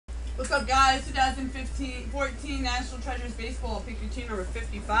What's up, guys? 2014 National Treasures Baseball. Pick your team number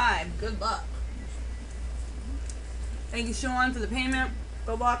 55. Good luck. Thank you, Sean, for the payment.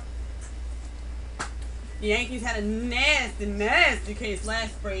 Good luck. The Yankees had a nasty case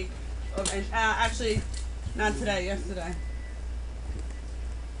last break. Actually, not today, yesterday.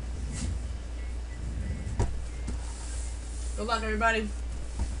 Good luck, everybody.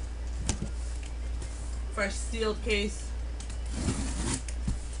 Fresh sealed case.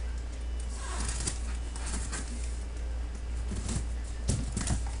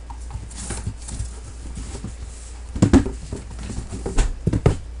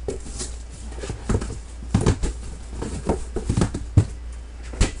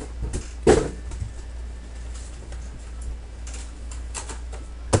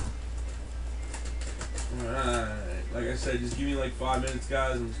 Like I said, just give me like 5 minutes,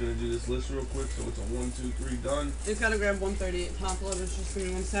 guys. I'm just gonna do this list real quick, so it's a 1, 2, 3 done. Just gotta grab 138 top loaders. Just give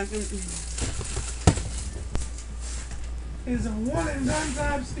me 1 second. It's a one and done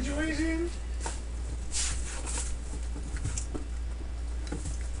type situation.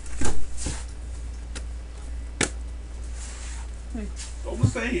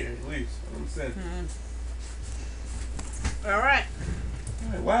 Almost stay here, at least. I'm saying. All right.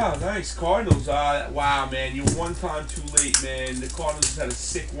 Wow, nice. Cardinals. Wow, man. You're one time too late, man. The Cardinals had a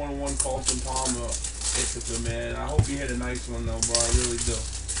sick 1-on-1 Carlson Palmer. Ithaca, man. I hope you hit a nice one, though, bro. I really do.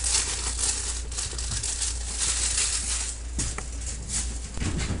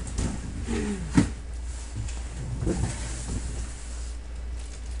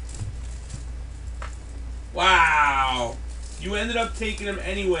 Wow. You ended up taking him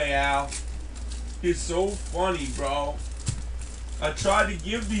anyway, Al. You're so funny, bro. I tried to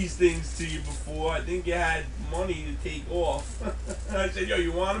give these things to you before. I think you had money to take off. I said, yo,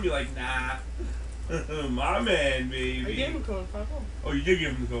 you want them? You're like, nah. My man, baby. I gave him a code. Oh, you did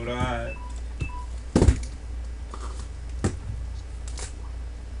give him the code. All right.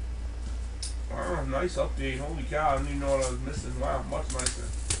 Oh, nice update. Holy cow. I didn't even know what I was missing. Wow, much nicer.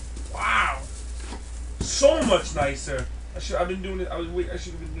 Wow. So much nicer. I've been doing it. I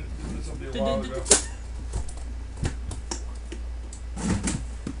should have been doing this update a while ago.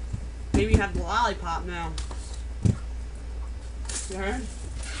 Maybe you have the lollipop now. You heard?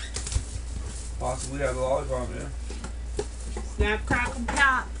 Possibly have the lollipop, yeah. Snap, crackle,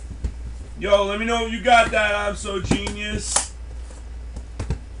 pop. Yo, let me know if you got that. I'm so genius.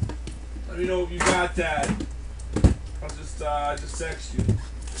 Let me know if you got that. I'll just text you.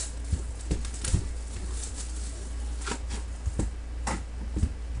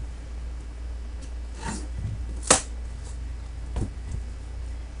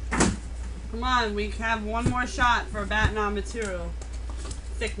 Come on, we have one more shot for bat non-material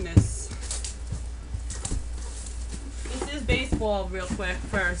thickness. This is baseball real quick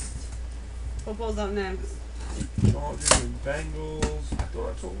first. Football's up next. Chargers and Bengals. I thought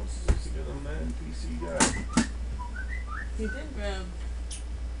I told him to get a man PC guy. He did grab.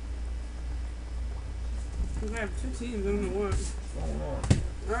 He grabbed 2 teams. I don't know what. What's going on?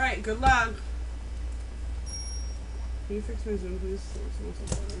 Alright, good luck. Can you fix my Zoom, please?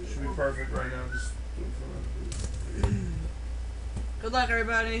 Should be perfect right now. Just do it for me. Good luck,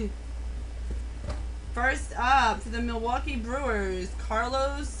 everybody. First up for the Milwaukee Brewers,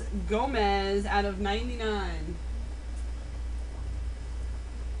 Carlos Gomez out of 99.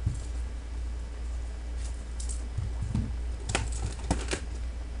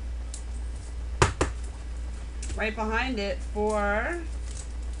 Right behind it for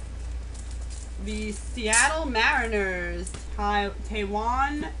the Seattle Mariners,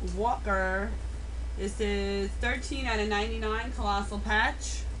 Taiwan Walker. This is 13 out of 99, colossal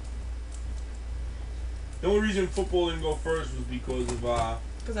patch. The only reason football didn't go first was because of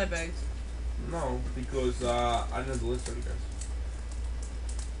Because I begged. No, because I didn't have the list ready, guys.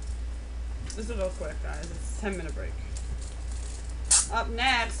 This will go quick, guys. It's a 10-minute break. Up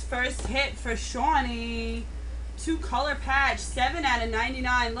next, first hit for Shawnee. 2-color patch, 7 out of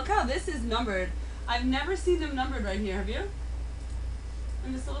 99. Look how this is numbered. I've never seen them numbered right here. Have you?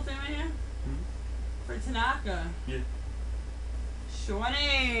 In this little thing right here? For Tanaka. Yeah.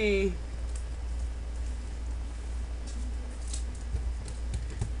 Shawnee.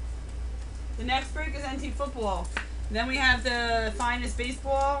 The next break is NT football. Then we have the finest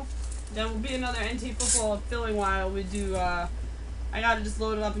baseball. Then will be another NT football filling while we do. I gotta just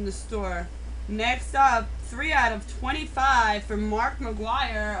load it up in the store. Next up, 3 out of 25 for Mark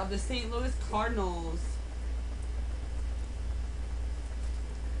McGuire of the St. Louis Cardinals.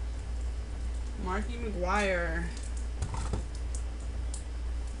 Marky McGuire.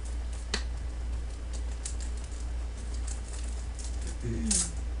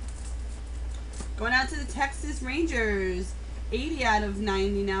 Going out to the Texas Rangers. 80 out of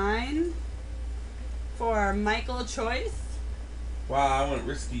 99 for Michael Choice. Wow, I went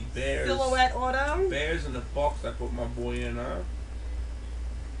risky. Bears. Silhouette auto. Bears in the box. I put my boy in, huh?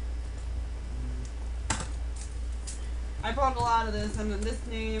 I broke a lot of this. And this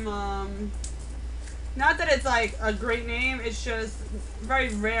name, not that it's like a great name, it's just very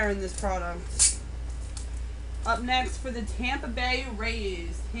rare in this product. Up next for the Tampa Bay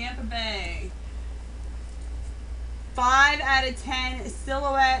Rays. Tampa Bay. 5 out of 10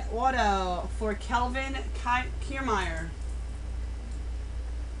 silhouette auto for Kelvin Kiermaier.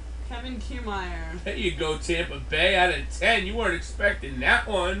 Kevin Kiermaier. There you go, Tampa Bay. Out of 10. You weren't expecting that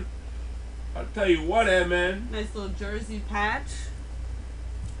one. I'll tell you what, man. Nice little jersey patch.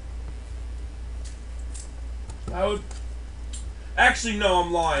 I would... Actually, no,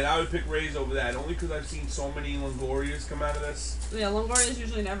 I'm lying. I would pick Rays over that, only because I've seen so many Longorias come out of this. Yeah, Longoria is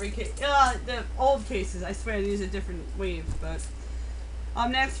usually in every case. The old cases, I swear these are different waves, but...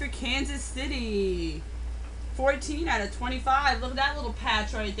 Up next for Kansas City. 14 out of 25. Look at that little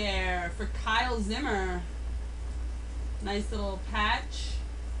patch right there for Kyle Zimmer. Nice little patch.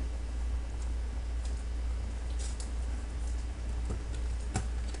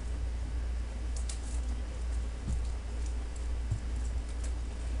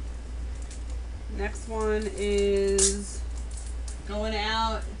 Next one is going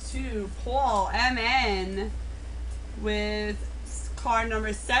out to Paul MN with card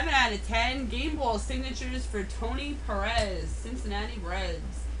number 7 out of 10. Game ball signatures for Tony Perez, Cincinnati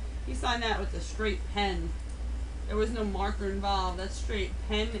Reds. He signed that with a straight pen. There was no marker involved. That's straight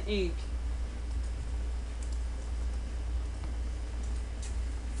pen ink.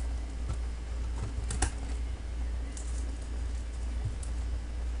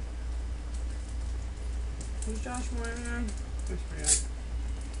 Who's Josh Moyer?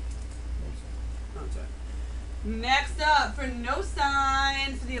 Next up for no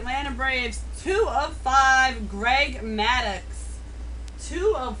sign for the Atlanta Braves, 2 of 5, Greg Maddux.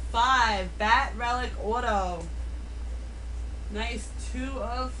 2 of 5, Bat Relic Auto. Nice 2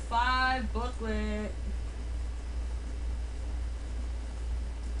 of 5 booklet.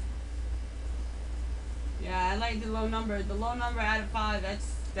 Yeah, I like the low number. The low number out of 5,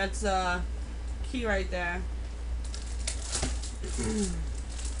 that's key right there.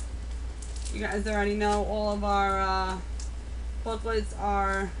 You guys already know all of our booklets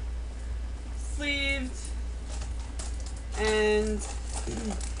are sleeved, and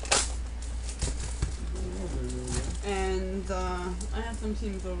I have some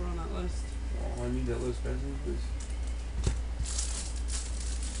teams over on that list. Oh, I need that list, guys. Please.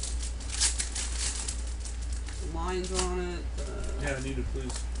 The lines are on it. Yeah, I need it, please.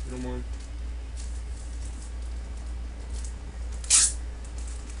 If you don't mind.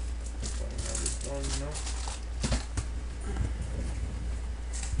 No.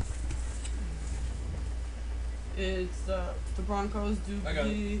 It's the Broncos,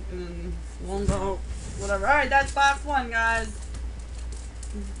 Dookie, and then Longo, whatever. Alright, that's box 1, guys.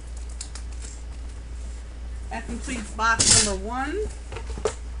 That completes box number 1.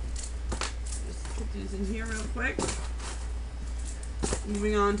 Just put these in here real quick.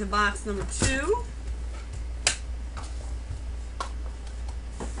 Moving on to box number 2.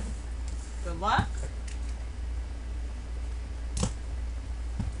 Good luck.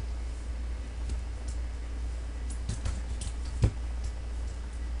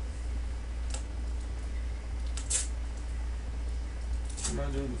 I'm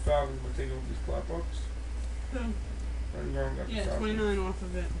not doing the Falcons, but taking over these flat bucks. Who? Randy Brown got the Yeah, Falcons. 29 off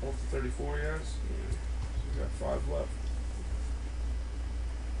of it. Off the 34 he has. Yeah. So we got 5 left.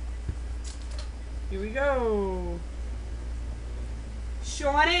 Here we go.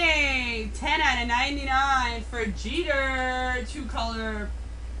 Shawnee, 10 out of 99 for Jeter. 2-color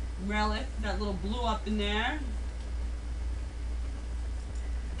relic. That little blue up in there.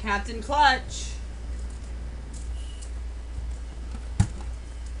 Captain Clutch.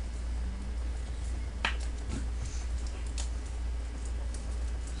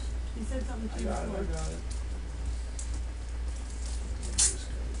 He said something to you before. I got it.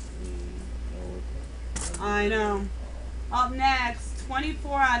 I know. Up next,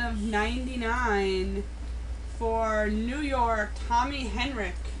 24 out of 99 for New York, Tommy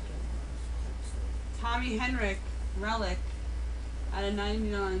Henrik. Tommy Henrik, relic. Out of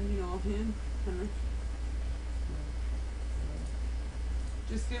 99, you know him, Henrik.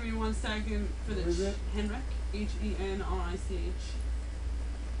 Just give me 1 second for the Henrik, Henrich.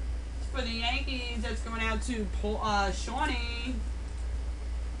 For the Yankees, that's going out to Shawnee.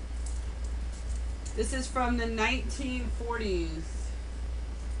 This is from the 1940s.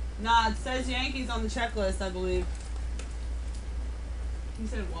 Nah, it says Yankees on the checklist, I believe. He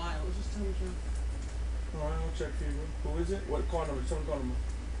said why. I was just telling you. Alright, I'll check for you. Who is it? What card number? Some card number.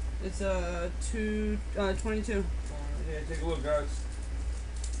 It's 22. Alright, yeah, take a look, guys.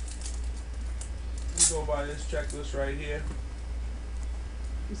 Let's go by this checklist right here.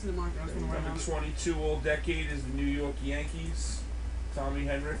 This is the marker I was going to write Number down. 22 all decade is the New York Yankees. Tommy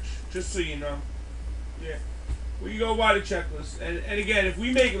Henrich. Just so you know. Yeah. We go by the checklist. And again, if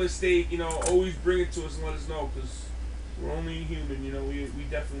we make a mistake, you know, always bring it to us and let us know, because we're only human, you know, we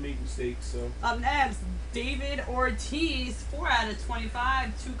definitely make mistakes. So Up next, David Ortiz, 4 out of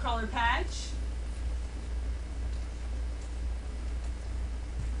 25, 2-color patch.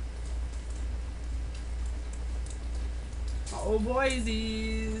 Oh,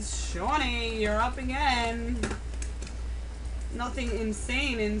 boysies. Shawnee, you're up again. Nothing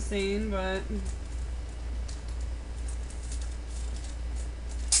insane, but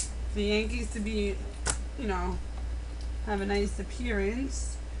the Yankees to be, you know, have a nice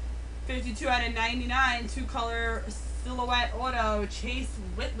appearance. 52 out of 99, 2-color silhouette auto, Chase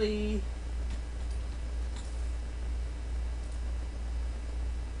Whitley.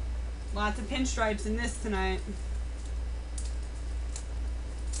 Lots of pinstripes in this tonight.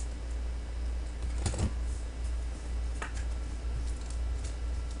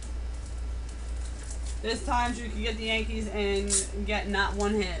 This time you can get the Yankees and get not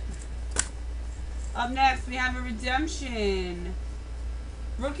one hit. Up next, we have a redemption.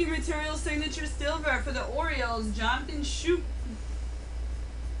 Rookie material signature silver for the Orioles, Jonathan Shoup.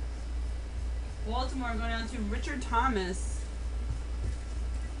 Baltimore going down to Richard Thomas.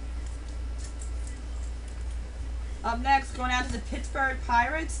 Up next, going out to the Pittsburgh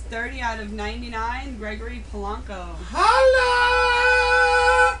Pirates, 30 out of 99, Gregory Polanco.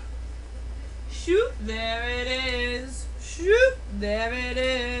 holla! Shoot, there it is. Shoot, there it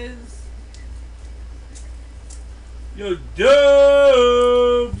is. Yo,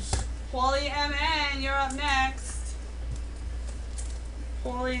 Dubs! Paulie MN, you're up next.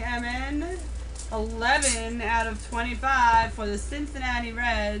 Paulie MN, 11 out of 25 for the Cincinnati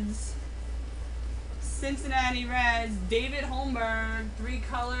Reds. Cincinnati Reds, David Holmberg,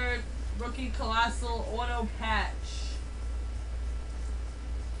 3-color rookie colossal auto patch.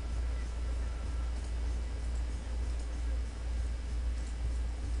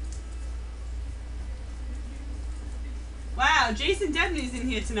 Wow, Jason Debney's in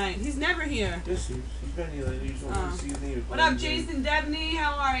here tonight. He's never here. Yes, he's been here lately. You just want to see his name. What up, Jason Debney?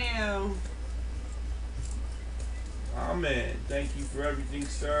 How are you? Amen. Thank you for everything,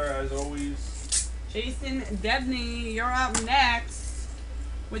 sir, as always. Jason Debney, you're up next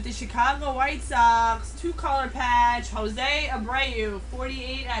with the Chicago White Sox, 2-color patch, Jose Abreu,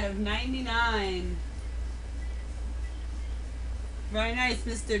 48 out of 99. Very nice,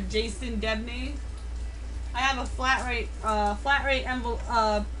 Mr. Jason Debney. I have a flat rate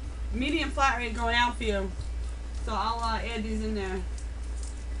envelope, medium flat rate going out for you, so I'll add these in there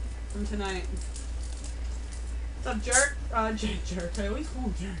from tonight. What's up, Jerk? Jerk. I always call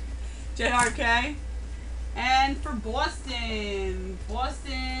him Jerk. JRK. And for Boston,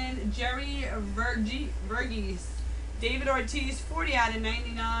 Jerry Verghese, David Ortiz, 40 out of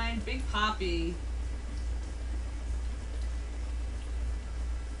 99, Big Poppy.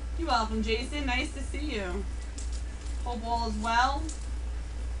 You're welcome, Jason. Nice to see you. Hope all is well.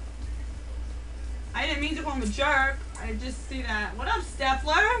 I didn't mean to call him a jerk. I just see that. What up,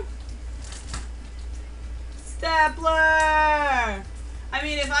 Stepler? Stepler! I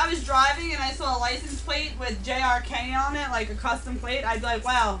mean, if I was driving and I saw a license plate with JRK on it, like a custom plate, I'd be like,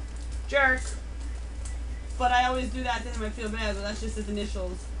 wow, jerk. But I always do that, then I feel bad, but that's just his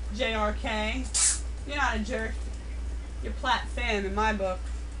initials. JRK. You're not a jerk. You're Platt fan in my book.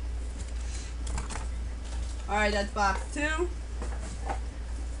 Alright, that's box 2.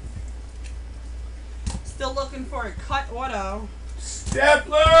 Still looking for a cut auto.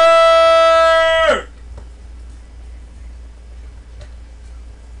 Stepler!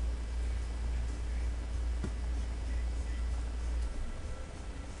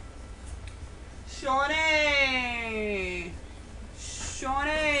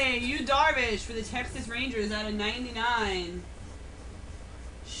 Shawnee, Yu Darvish for the Texas Rangers out of 99.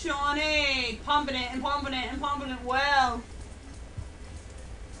 Shawnee, pumping it and pumping it and pumping it well.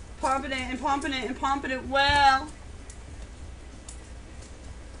 Pumping it and pumping it and pumping it well.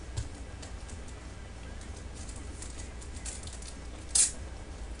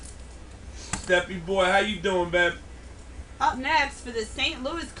 Steppy boy, how you doing, babe? Up next for the St.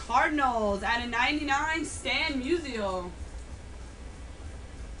 Louis Cardinals out of 99, Stan Musial.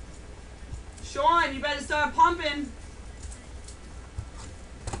 Sean, you better start pumping.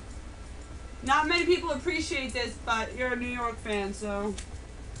 Not many people appreciate this, but you're a New York fan, so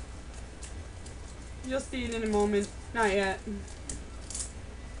you'll see it in a moment. Not yet.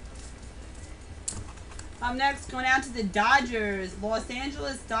 Up next, going out to the Dodgers. Los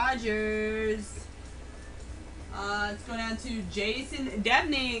Angeles Dodgers. It's going out to Jason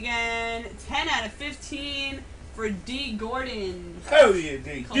Debney again. 10 out of 15 for D. Gordon. Hell yeah,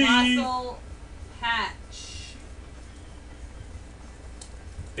 D. Colossal patch.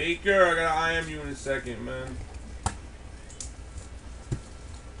 Baker, I gotta IM you in a second, man.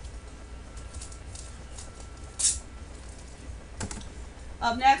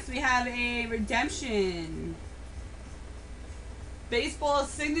 Up next, we have a redemption. Baseball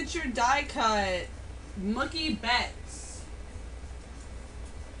signature die cut. Mookie Betts.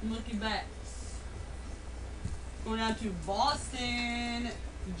 Mookie Betts. Going out to Boston.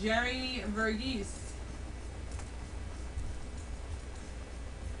 Jerry Verghese.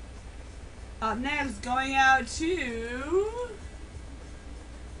 Up next, going out to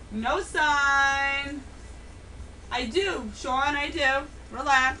no sign. I do, Sean, I do.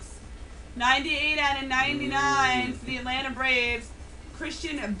 Relax. 98 out of 99 for the Atlanta Braves.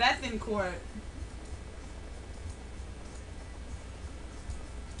 Christian Bethancourt.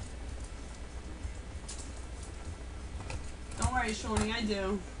 Don't worry, Shawnee, I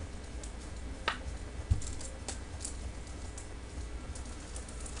do.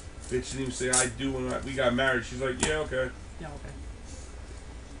 Bitch didn't even say I do when we got married. She's like, yeah, okay. Yeah, okay.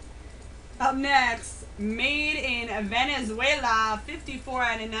 Up next, made in Venezuela, 54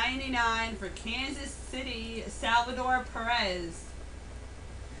 out of 99 for Kansas City, Salvador Perez.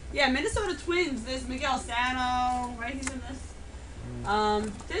 Yeah, Minnesota Twins. There's Miguel Sano, right? He's in this.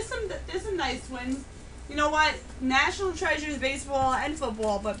 There's some nice Twins. You know what? National Treasures baseball and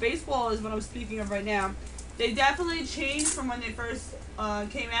football, but baseball is what I'm speaking of right now. They definitely changed from when they first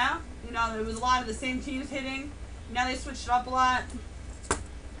came out. You know, there was a lot of the same teams hitting. Now they switched it up a lot.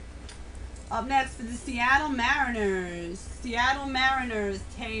 Up next for the Seattle Mariners. Seattle Mariners,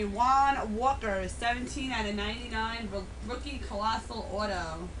 Taijuan Walker, 17 out of 99, rookie colossal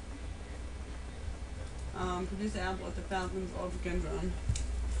auto. Producer Apple at the Falcons over Gendron.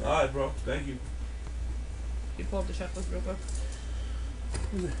 Alright, bro. Thank you. You pull up the checklist real quick.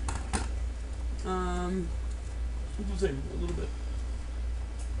 A little bit.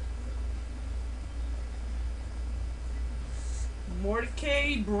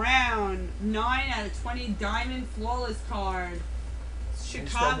 Mordecai Brown, 9 out of 20 diamond flawless card.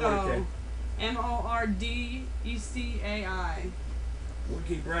 Chicago. Mordecai.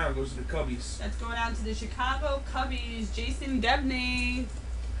 Mordecai Brown goes to the Cubbies. That's going out to the Chicago Cubbies. Jason Debney.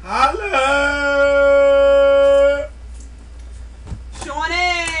 Holla!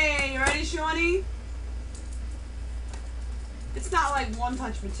 Shawnee! You ready, Shawnee? It's not like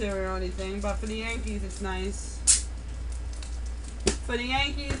one-touch material or anything, but for the Yankees, it's nice. For the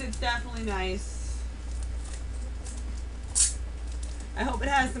Yankees, it's definitely nice. I hope it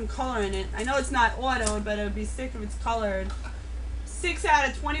has some color in it. I know it's not autoed, but it would be sick if it's colored. 6 out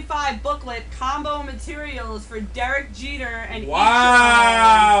of 25 booklet combo materials for Derek Jeter and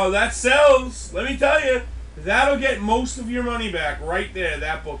wow, that sells. Let me tell you, that'll get most of your money back right there.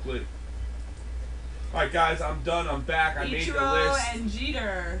 That booklet. All right, guys, I'm done. I'm back. I made the list. and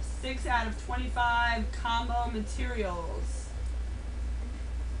Jeter, 6 out of 25 combo materials.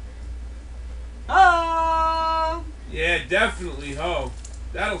 Oh! Yeah, definitely, ho.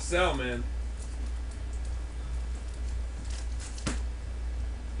 That'll sell, man.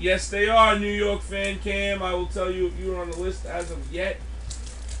 Yes, they are, New York Fan Cam. I will tell you if you're on the list as of yet.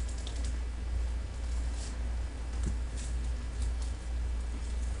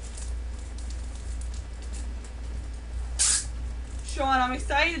 Sean, I'm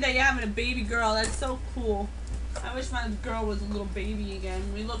excited that you're having a baby girl. That's so cool. I wish my girl was a little baby again.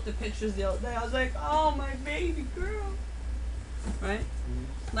 We looked at pictures the other day. I was like, oh, my baby girl. Right?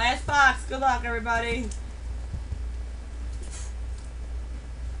 Mm-hmm. Last box. Good luck, everybody.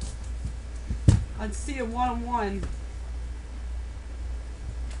 Let's see a one-on-one.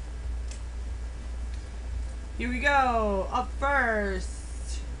 Here we go. Up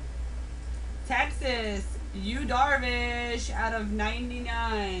first. Texas. Yu Darvish out of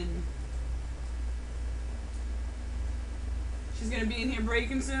 99. She's going to be in here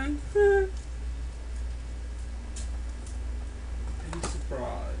breaking soon. Any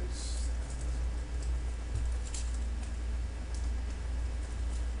surprise.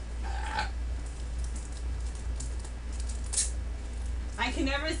 I can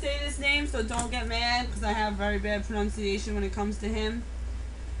never say this name, so don't get mad, because I have very bad pronunciation when it comes to him.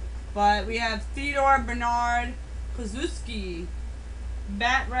 But we have Theodore Bernard Kozuski.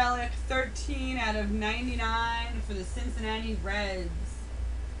 Bat Relic 13 out of 99 for the Cincinnati Reds.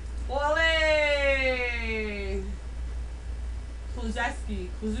 Ole! Kluszewski,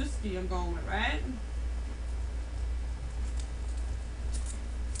 I'm going with, right?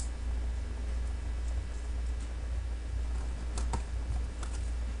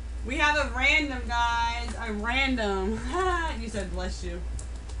 We have a random, guys. A random. You said bless you.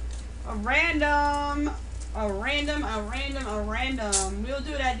 A random. We'll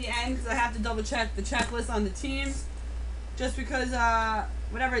do it at the end because I have to double check the checklist on the teams. Just because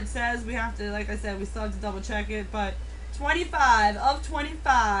whatever it says, we have to, like I said, we still have to double check it. But 25 of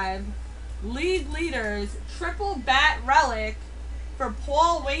 25 league leaders, triple bat relic for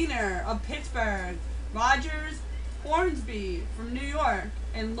Paul Wainer of Pittsburgh, Rogers Hornsby from New York,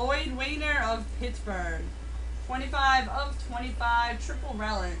 and Lloyd Wainer of Pittsburgh. 25 of 25 triple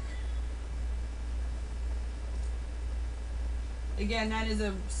relic. Again, that is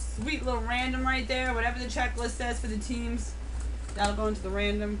a sweet little random right there. Whatever the checklist says for the teams, that'll go into the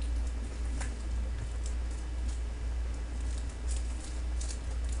random.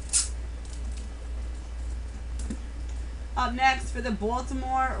 Up next for the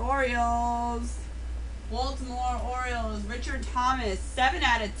Baltimore Orioles. Richard Thomas, 7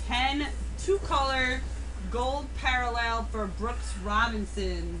 out of 10, 2-color gold parallel for Brooks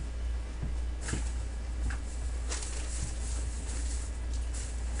Robinson.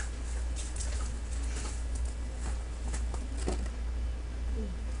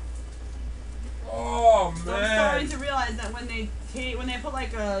 Oh man! So I'm starting to realize that when they put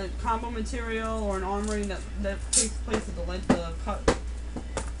like a combo material or an armory that takes place at the cut.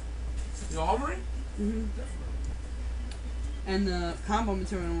 The armory? Mm-hmm. And the combo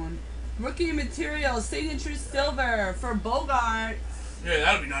material one. Rookie material, signature silver for Bogart. Yeah,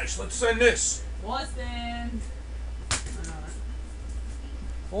 that'll be nice. Let's send this. Boston.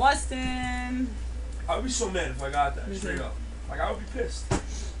 I would be so mad if I got that straight up. Like I would be pissed.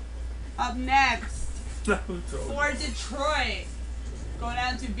 Up next for Detroit, going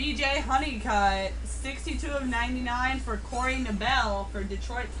down to BJ Honeycutt, 62 of 99 for Corey Nabel for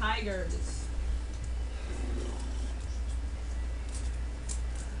Detroit Tigers.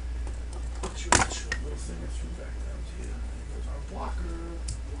 What's your little thing I threw back down to you? There's our blocker.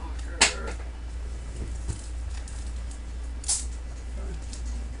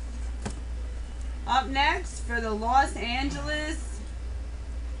 Up next for the Los Angeles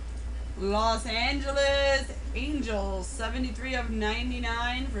Angels, 73 of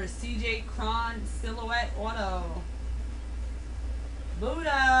 99 for CJ Cron Silhouette Auto.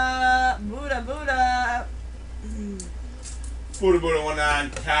 Buddha. Buddha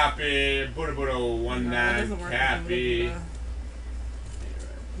 19 copy. Buddha 19 copy.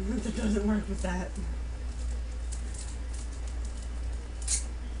 That doesn't work with that.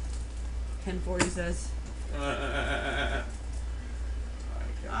 1040 says.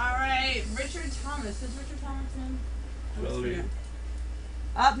 Alright, Richard Thomas. Is Richard Thomas in? Really?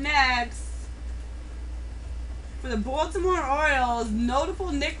 Up next, for the Baltimore Orioles,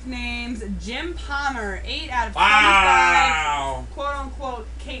 notable nicknames, Jim Palmer, 8 out of 25. Wow. Quote-unquote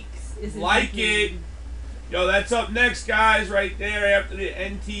cakes is his Like nickname. it. Yo, that's up next, guys, right there after the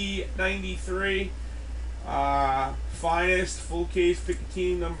NT93. Finest full case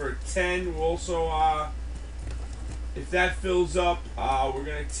Picatinny number 10. We'll also, if that fills up, we're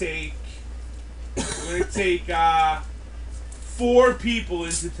gonna take 4 people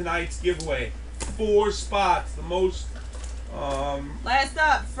into tonight's giveaway. 4 spots, the most. Last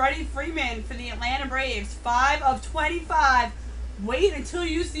up, Freddie Freeman for the Atlanta Braves, 5 of 25. Wait until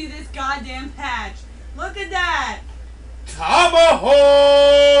you see this goddamn patch. Look at that.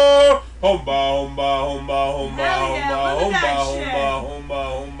 Tomahawk! Homba, homba, homba, homba, Hell yeah, homba, look at that homba, shit. homba,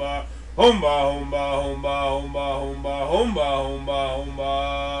 homba, homba, homba, homba, homba, homba, homba, homba, homba.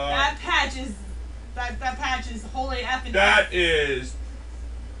 That patch is that patch is holy effing. That is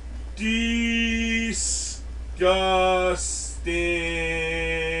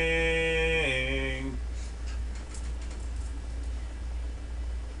disgusting.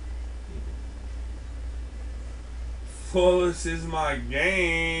 Flawless is my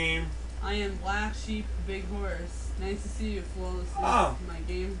game. I am Black Sheep, Big Horse. Nice to see you, Flawless. This Oh. is my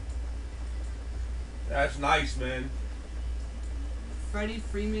game. That's nice, man. Freddie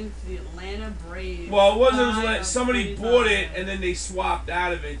Freeman for the Atlanta Braves. Well, it wasn't. It was 5 like of somebody 25. bought it and then they swapped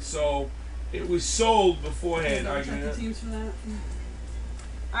out of it, so it was sold beforehand. Double check the teams for that.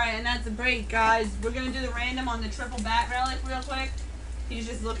 Alright, and that's a break, guys. We're going to do the random on the triple bat relic real quick. He's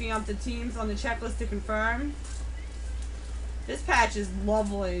just looking up the teams on the checklist to confirm. This patch is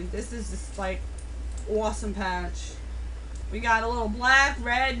lovely. This is just like awesome patch. We got a little black,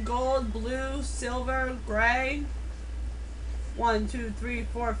 red, gold, blue, silver, gray. 1, 2, 3,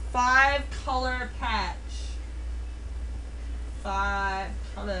 4, 5 color patch. 5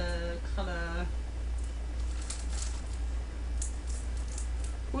 color.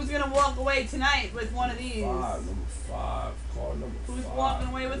 Who's gonna walk away tonight with one of these? Number 5. Card number 5. Who's walking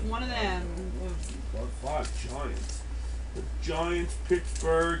away with one of them? Card 5, Giants. The Giants,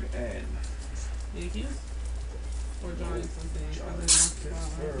 Pittsburgh, and Yankees? Or Giants, something. Giants,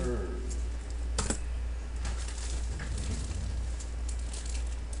 Pittsburgh.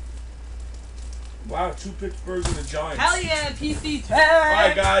 Wow, 2 Pittsburghs and the Giants. Hell yeah, PC tag!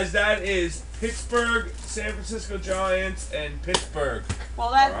 Alright guys, that is Pittsburgh, San Francisco Giants, and Pittsburgh.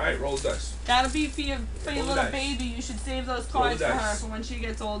 Well, that Alright, roll the dice. gotta be for your little dice. baby. You should save those cards for her dice. for when she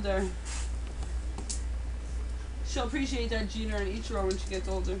gets older. She'll appreciate that Jeter and Ichiro when she gets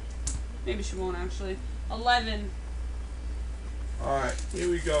older. Maybe she won't actually. 11. Alright, here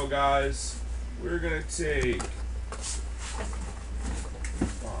we go guys. We're gonna take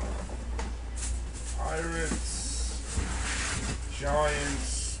Pirates,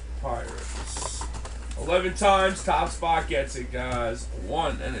 Giants, Pirates. 11 times, top spot gets it, guys.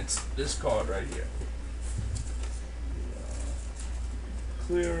 1, and it's this card right here.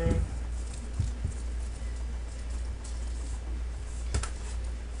 Clearer.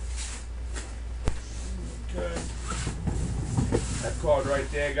 Okay. That card right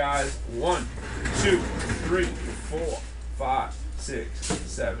there, guys. 1, 2, 3, 4, 5, 6,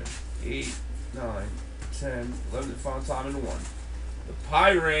 7, 8, 9, 10, 11, the final time in 1. The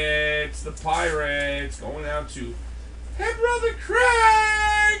Pirates, going out to, hey, Brother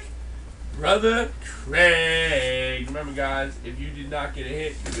Craig! Brother Craig. Remember, guys, if you did not get a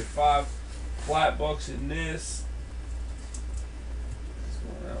hit, you get 5 flat bucks in this. It's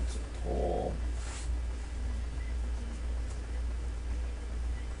going out to Paul.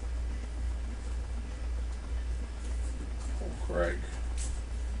 Craig.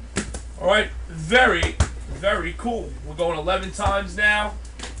 Alright, very, very cool. We're going 11 times now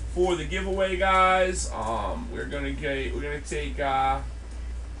for the giveaway, guys. We're gonna take you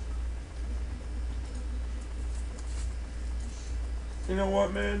know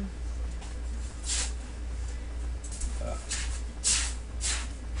what, man?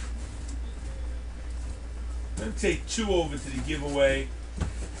 I'm gonna take 2 over to the giveaway.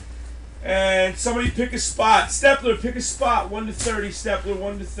 And somebody pick a spot. Stepler, pick a spot. 1 to 30. Stepler,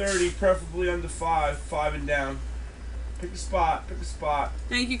 1 to 30. Preferably under 5. 5 and down. Pick a spot. Pick a spot.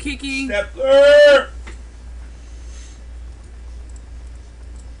 Thank you, Kiki. Stepler!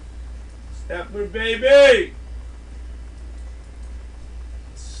 Stepler, baby!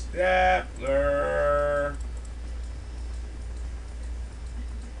 Stepler.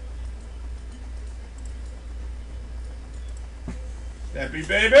 Steppy,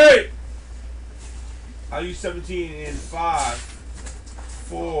 baby! I'll use 17 in 5,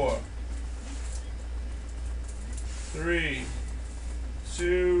 4, 3,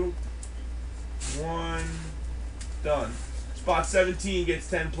 2, 1. Done. Spot 17 gets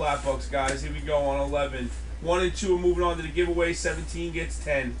 10 plat bucks, guys. Here we go on 11. 1 and 2 are moving on to the giveaway. 17 gets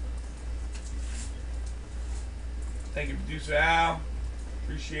 10. Thank you, producer Al.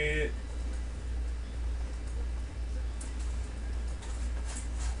 Appreciate it.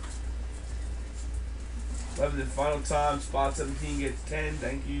 11 and final time. Spot 17 gets 10.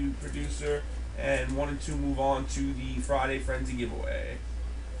 Thank you, producer. And 1 and 2 move on to the Friday Frenzy giveaway.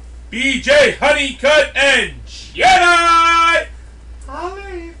 BJ, Honeycutt, and Jedi!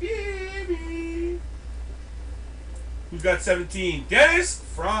 Holly, baby. Who's got 17? Dennis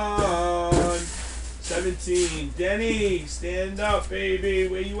front. 17. Denny, stand up, baby.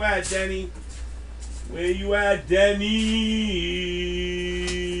 Where you at, Denny? Where you at, Denny?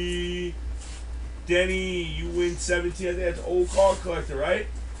 Denny, you win 17. I think that's old card collector, right?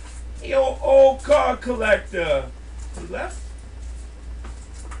 Yo, old card collector. He left?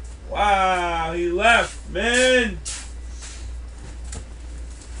 Wow, he left, man.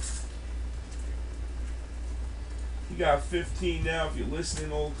 You got 15 now if you're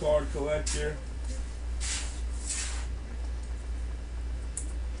listening, old card collector.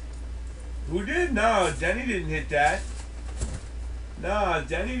 Who did? No, Denny didn't hit that. Nah,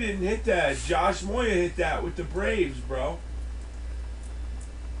 Denny didn't hit that. Josh Moya hit that with the Braves, bro.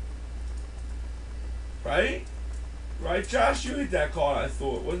 Right? Right, Josh? You hit that card, I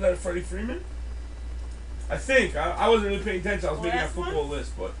thought. Wasn't that a Freddie Freeman? I think. I wasn't really paying attention. I was making a football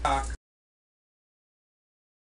list, but...